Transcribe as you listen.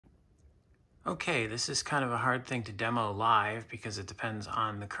Okay, this is kind of a hard thing to demo live because it depends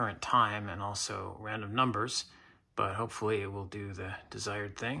on the current time and also random numbers, but hopefully it will do the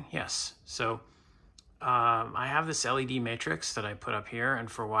desired thing. Yes, so I have this LED matrix that I put up here, and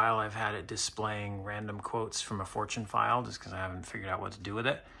for a while I've had it displaying random quotes from a fortune file just because I haven't figured out what to do with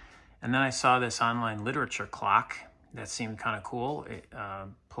it. And then I saw this online literature clock that seemed kind of cool. It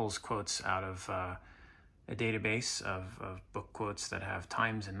pulls quotes out of a database of book quotes that have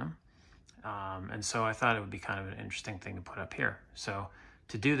times in them. And so I thought it would be kind of an interesting thing to put up here. So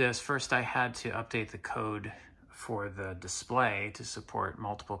to do this, first I had to update the code for the display to support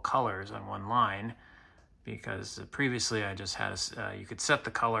multiple colors on one line, because previously I just had you could set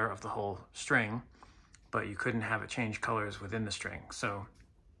the color of the whole string, but you couldn't have it change colors within the string. So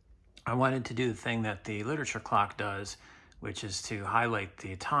I wanted to do the thing that the literature clock does, which is to highlight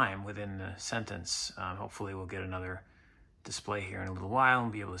the time within the sentence. Hopefully we'll get another display here in a little while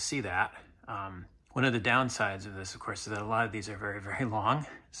and be able to see that. One of the downsides of this, of course, is that a lot of these are very, very long,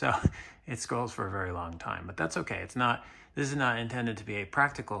 so it scrolls for a very long time, but that's okay. This is not intended to be a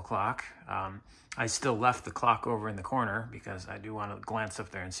practical clock. I still left the clock over in the corner because I do want to glance up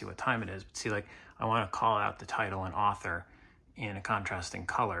there and see what time it is. But see, like, I want to call out the title and author in a contrasting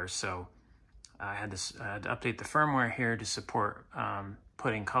color, so I had to update the firmware here to support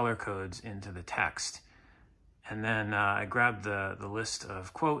putting color codes into the text. And then I grabbed the list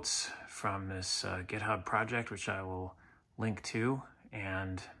of quotes from this GitHub project, which I will link to,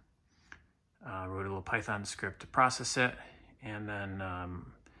 and wrote a little Python script to process it, and then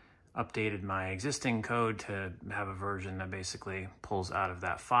updated my existing code to have a version that basically pulls out of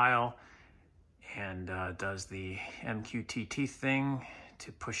that file and does the MQTT thing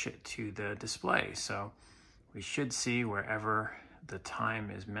to push it to the display. So we should see wherever the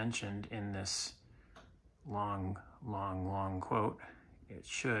time is mentioned in this long quote, it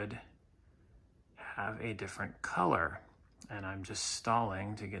should have a different color. And I'm just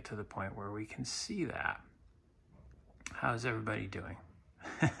stalling to get to the point where we can see that. How's everybody doing?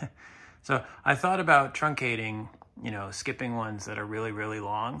 So I thought about truncating, skipping ones that are really, really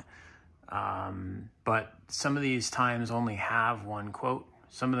long. But some of these times only have one quote.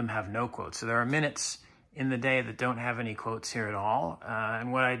 Some of them have no quotes. So there are minutes in the day that don't have any quotes here at all.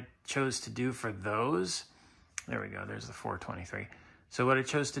 And what I chose to do for those, there we go, there's the 4:23. So what I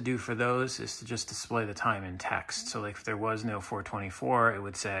chose to do for those is to just display the time in text. So like if there was no 4:24, it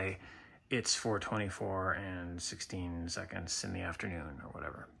would say it's 4:24 and 16 seconds in the afternoon or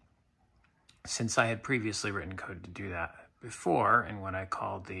whatever. Since I had previously written code to do that before in what I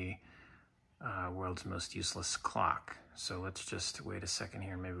called the world's most useless clock. So let's just wait a second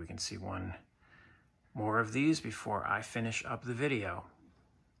here. Maybe we can see one more of these before I finish up the video.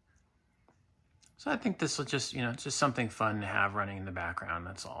 So I think this will just, it's just something fun to have running in the background.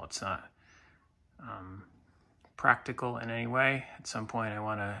 That's all. It's not practical in any way. At some point I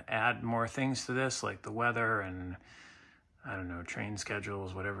want to add more things to this, like the weather and, I don't know, train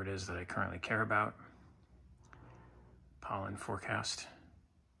schedules, whatever it is that I currently care about. Pollen forecast.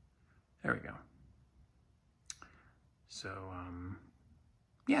 There we go. So,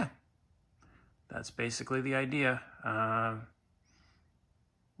 yeah, that's basically the idea.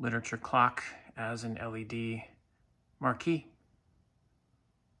 Literature clock as an LED marquee.